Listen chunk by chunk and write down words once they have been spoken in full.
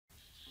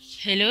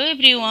Hello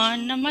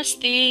everyone,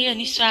 नमस्ते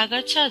अनि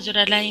स्वागत छ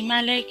हजुरहरूलाई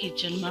हिमालय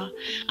किचनमा।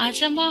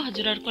 आज म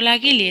हजुरहरूको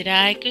लागि लिएर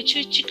आएको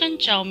छु चिकन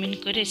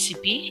चाउमिनको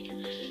रेसिपी।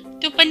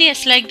 त्यो पनि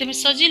यसलाई एकदमै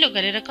सजिलो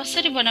गरेर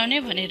कसरी बनाउने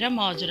भनेर म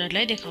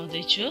हजुरहरूलाई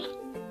देखाउँदै छु।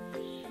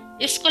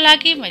 यसको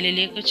लागि मैले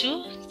लिएको छु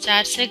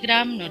 400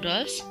 ग्राम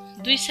नुडल्स,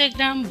 200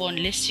 ग्राम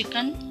बोनलेस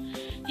चिकन,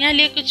 यहाँ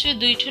लिएको छु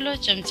 2 ठुलो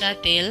चम्चा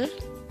तेल,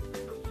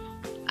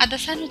 आधा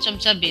सानो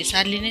चम्चा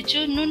बेसार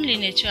लिनेछु, नुन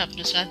लिनेछु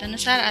आफ्नो स्वाद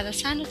अनुसार, आधा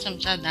सानो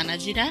चम्चा दाना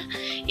जिरा,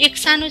 1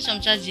 सानो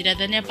चम्चा जिरा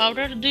धनिया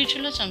पाउडर, 2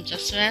 ठुलो चम्चा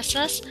सोया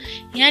सस,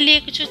 यहाँ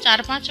लिएको छु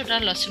 4-5 वटा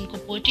लसुनको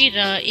पोटी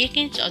र 1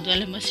 इन्च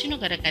अदुवालाई मसिनो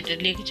गरेर काटेर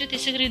लिएको छु।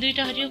 त्यसैगरी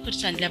 2टा हरियो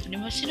खुर्सानीलाई पनि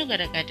मसिनो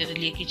गरेर काटेर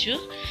लिएको छु।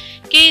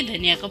 केही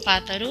धनियाको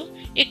पातहरू,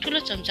 1 ठुलो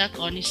चम्चा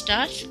कर्न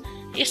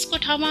स्टार्च। यसको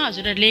ठाउँमा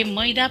हजुरहरूले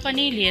मैदा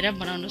पनि लिएर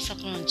बनाउन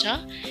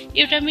सक्नुहुन्छ।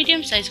 एउटा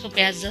मिडियम साइजको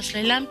प्याज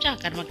जसलाई लाम्चा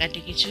आकारमा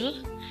काटेकी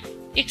छु।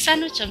 1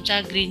 सानो चम्चा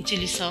ग्रीन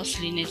चिली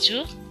सस लिनेछु।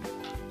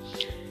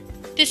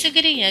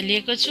 त्यसैगरी यहाँ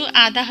लिएको छु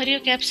आधा हरियो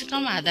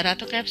क्याप्सिकम, आधा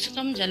रातो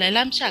क्याप्सिकम जसलाई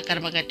लाम्चा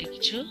आकारमा काटेकी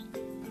छु।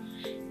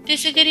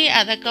 त्यसैगरी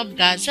आधा कप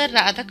गाजर र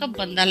आधा कप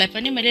बन्दालाई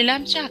पनि मैले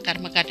लाम्चा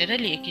आकारमा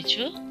काटेर लिएकी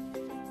छु।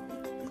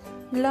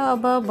 ल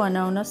अब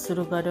बनाउन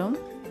सुरु गरौँ।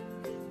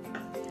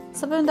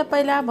 सबैभन्दा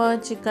पहिला अब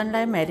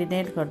चिकनलाई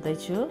म्यारिनेट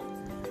गर्दैछु।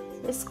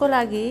 यसको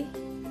लागि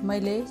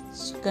मैले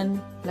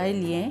चिकनलाई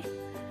लिएँ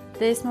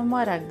र यसमा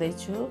म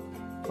राख्दैछु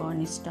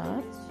कर्न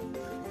स्टार्च,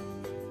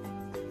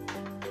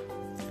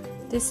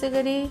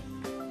 त्यसैगरी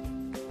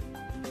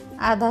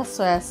आधा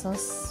सोया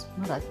सस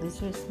म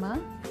राख्दैछु यसमा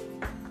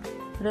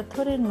र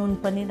थोरै नुन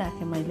पनि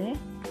राखेँ मैले।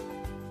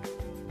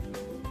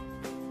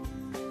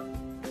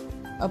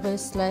 अब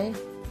यसलाई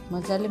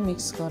मजाले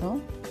मिक्स गरौँ।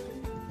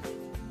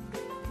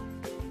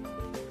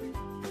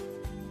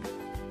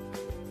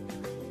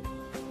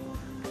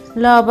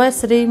 ल अब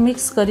यसरी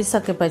मिक्स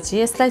गरिसकेपछि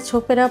यसलाई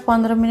छोपेर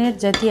 15 मिनट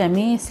जति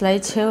हामी यसलाई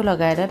छेउ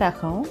लगाएर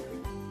राखौँ।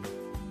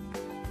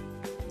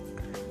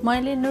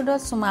 मैले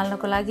नुडल्स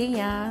उमाल्नको लागि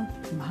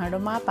यहाँ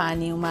भाँडोमा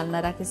पानी उमाल्न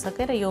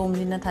राखिसकेर यो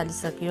उम्लिन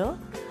थालिसक्यो।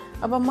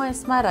 अब म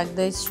यसमा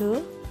राख्दैछु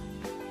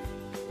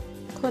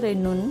थोरै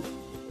नुन,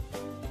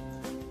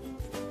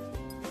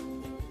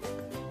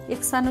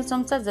 1 सानो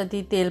चम्चा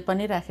जति तेल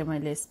पनि राखेँ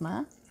मैले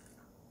यसमा।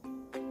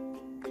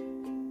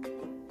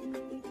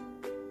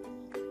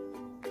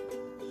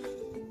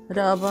 र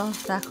अब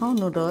राखौँ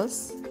नुडल्स।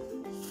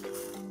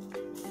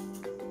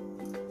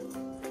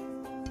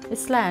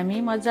 यसलाई हामी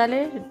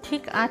मजाले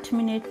ठिक 8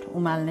 मिनट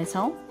उमाल्ने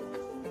छौँ।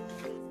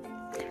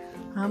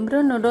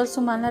 हाम्रो नुडल्स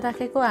उमाल्न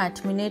राखेको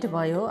 8 मिनट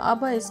भयो।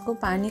 अब यसको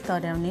पानी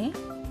तर्याउने।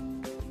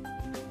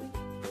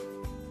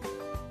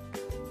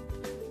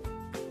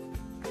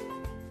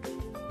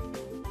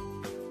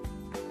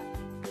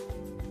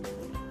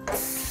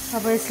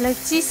 अब यसलाई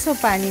चिसो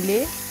पानीले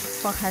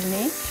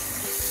पखाल्ने।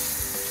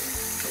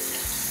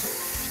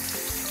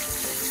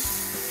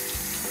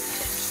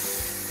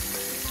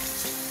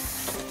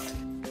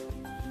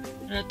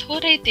 र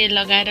थोरै तेल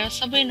लगाएर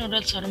सबै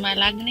नुडल्सहरूमा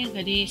लाग्ने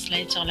गरी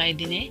यसलाई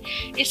चलाइदिने।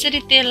 यसरी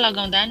तेल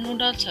लगाउँदा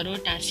नुडल्सहरू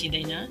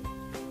टाँसिदैन।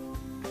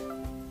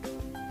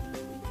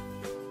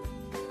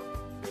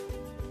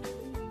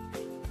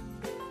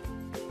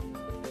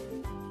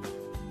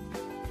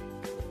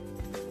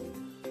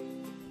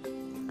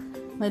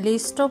 मैले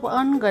स्टोभ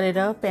अन गरेर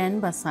प्यान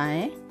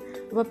बसाएँ।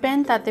 अब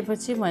प्यान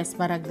तातेपछि म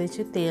यसमा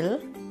राख्दैछु तेल।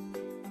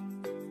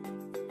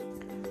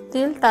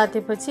 तेल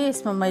तातेपछि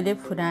यसमा मैले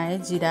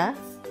फुराएँ जिरा,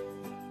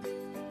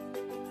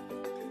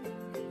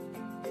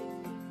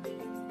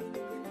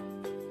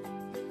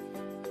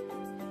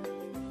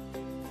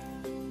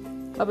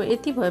 अब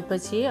यति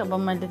भएपछि अब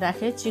मैले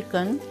राखेँ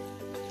चिकन।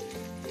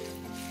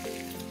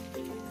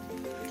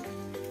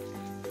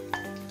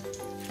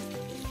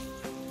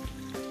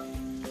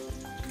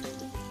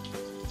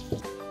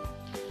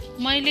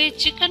 मैले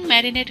चिकन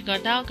म्यारिनेट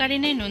गर्दा अगाडि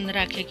नै नुन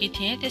राखेकी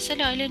थिएँ,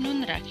 त्यसैले अहिले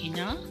नुन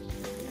राखिनँ।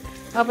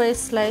 अब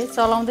यसलाई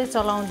चलाउँदै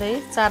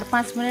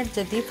 4-5 मिनट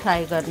जति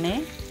फ्राई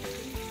गर्ने।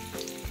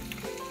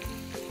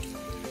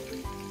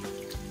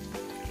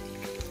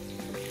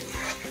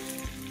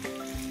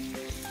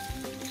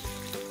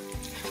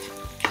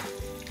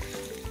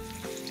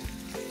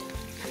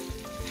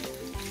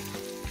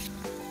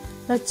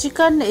 र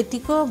चिकन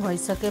यतिको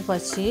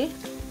भइसकेपछि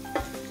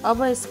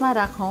अब यसमा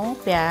राखौँ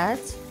प्याज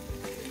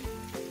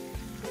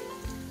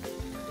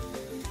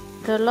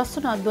र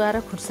लसुन अदुवा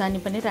र खुर्सानी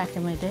पनि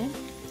राखेँ मैले।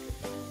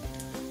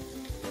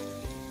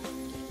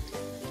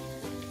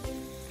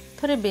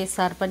 थोरै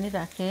बेसार पनि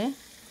राखेँ।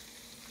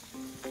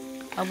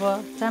 अब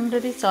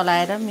राम्ररी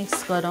चलाएर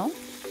मिक्स गरौँ।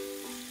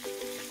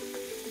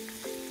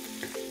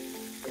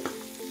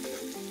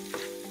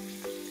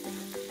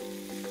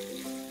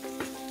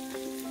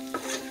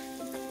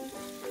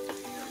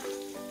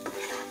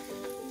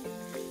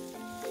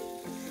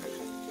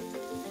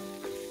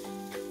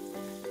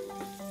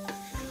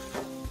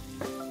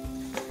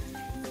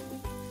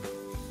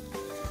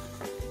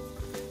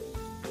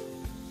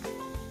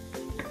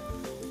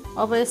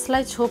 अब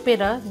यसलाई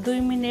छोपेर 2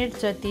 मिनेट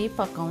जति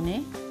पकाउने।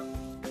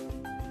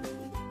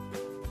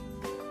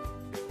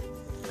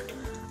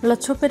 ल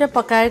छोपेर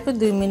पकाएको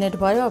 2 मिनेट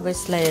भयो। अब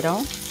यसलाई हेरौँ।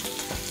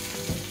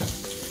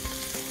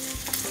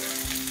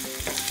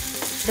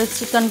 र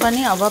चिकन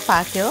पनि अब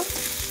पाक्यो।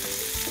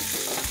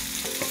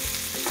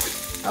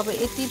 अब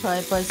यति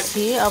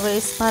भएपछि अब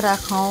यसमा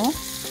राखौँ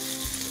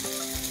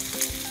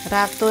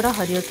रातो र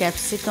हरियो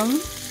क्याप्सिकम,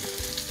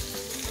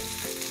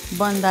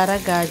 बन्दा र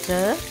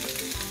गाजर,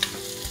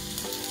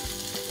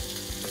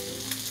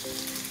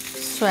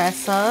 सोया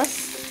सस,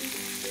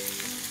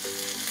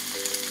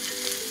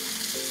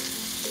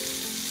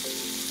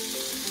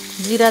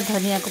 जीरा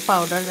धनियाको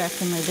पाउडर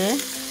राखेँ मैले,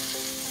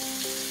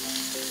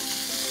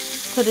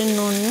 थोरै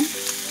नुन,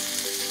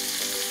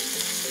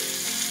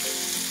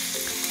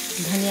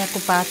 धनियाको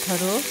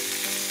पातहरू।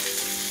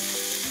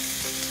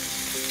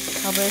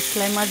 अब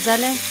यसलाई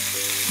मजाले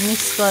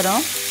मिक्स गरौँ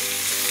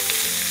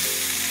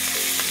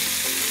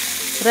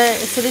र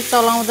यसरी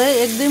चलाउँदै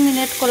 1-2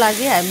 मिनेटको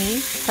लागि हामी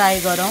फ्राई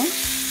गरौँ।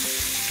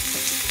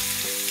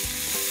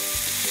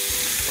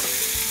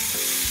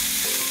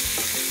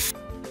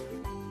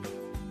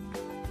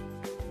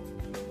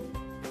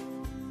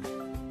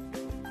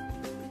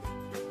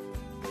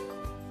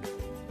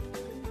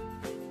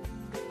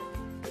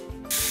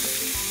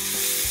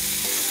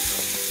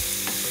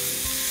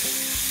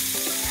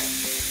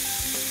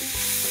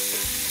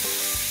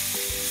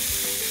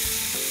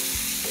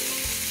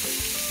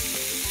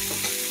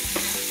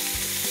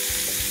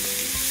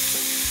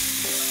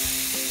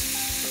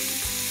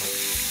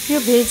 यो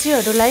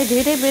भेजीहरूलाई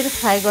धेरै बेर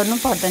फ्राई गर्नु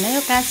पर्दैन।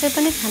 यो काँचै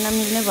पनि खान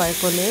मिल्ने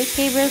भएकोले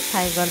केही बेर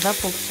फ्राई गर्दा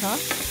पुग्छ।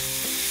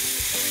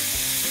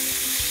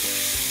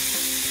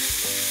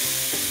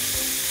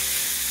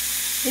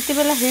 यति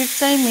बेला हिट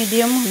चाहिँ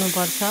मिडियम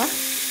हुनुपर्छ।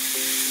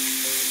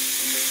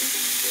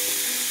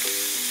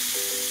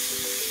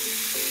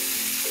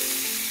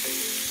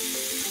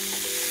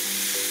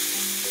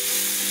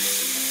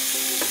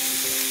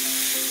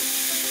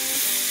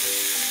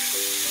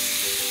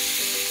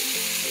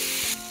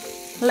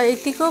 ल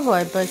यतिको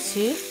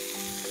भएपछि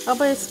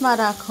अब यसमा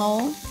राखौँ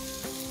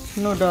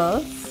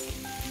नुडल्स,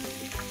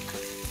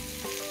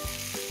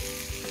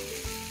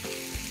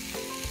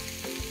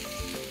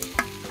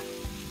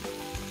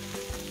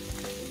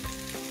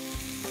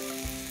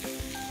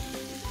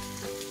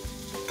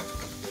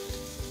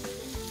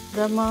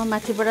 र म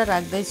माथिबाट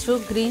राख्दैछु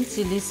ग्रीन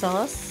चिली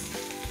सस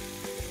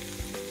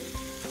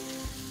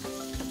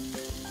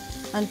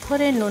अनि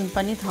थोरै नुन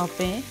पनि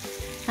थपेँ।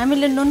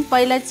 हामीले नुन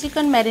पहिला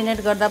चिकन म्यारिनेट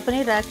गर्दा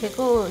पनि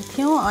राखेको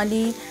थियौँ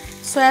अनि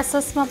सोया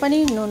ससमा पनि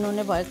नुन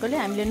हुने भएकोले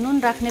हामीले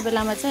नुन राख्ने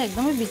बेलामा चाहिँ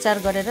एकदमै विचार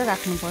गरेर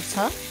राख्नुपर्छ।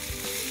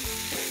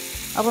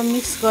 अब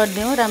मिक्स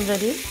गरिदिउँ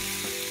राम्ररी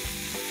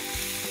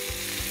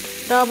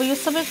र अब यो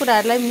सबै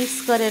कुराहरूलाई मिक्स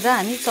गरेर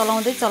हामी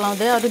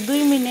चलाउँदै अरु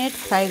 2 मिनेट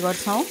फ्राई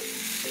गर्छौँ।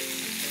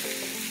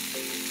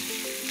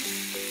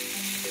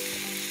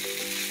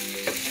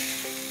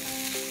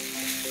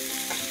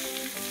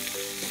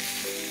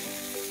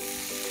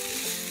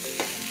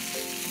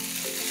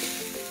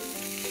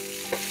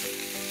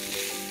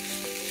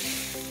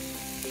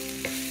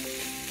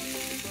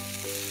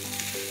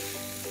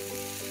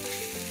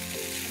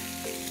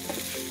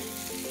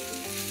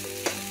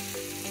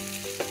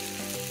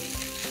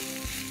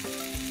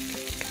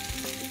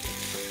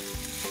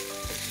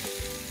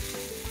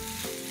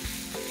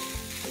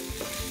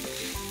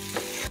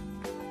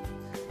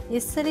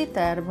 यसरी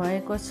तयार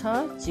भएको छ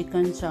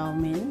चिकन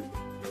चाउमिन।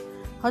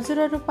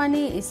 हजुरहरू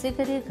पनि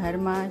यसैगरी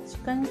घरमा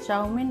चिकन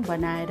चाउमिन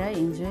बनाएर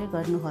इन्जोय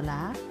गर्नुहोला।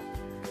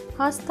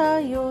 हस्त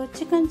यो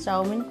चिकन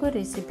चाउमिनको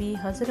रेसिपी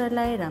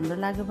हजुरहरूलाई राम्रो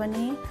लाग्यो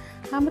भने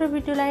हाम्रो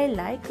भिडियोलाई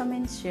लाइक,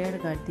 कमेन्ट, शेयर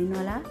गरिदिनु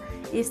होला।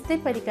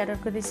 यस्तै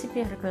प्रकारको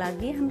रेसिपीहरूको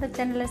लागि हाम्रो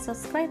च्यानललाई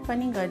सब्स्क्राइब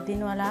पनि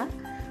गरिदिनु होला।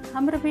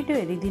 हाम्रो भिडियो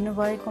हेरिदिनु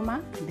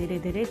भएकोमा धेरै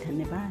धेरै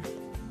धन्यवाद।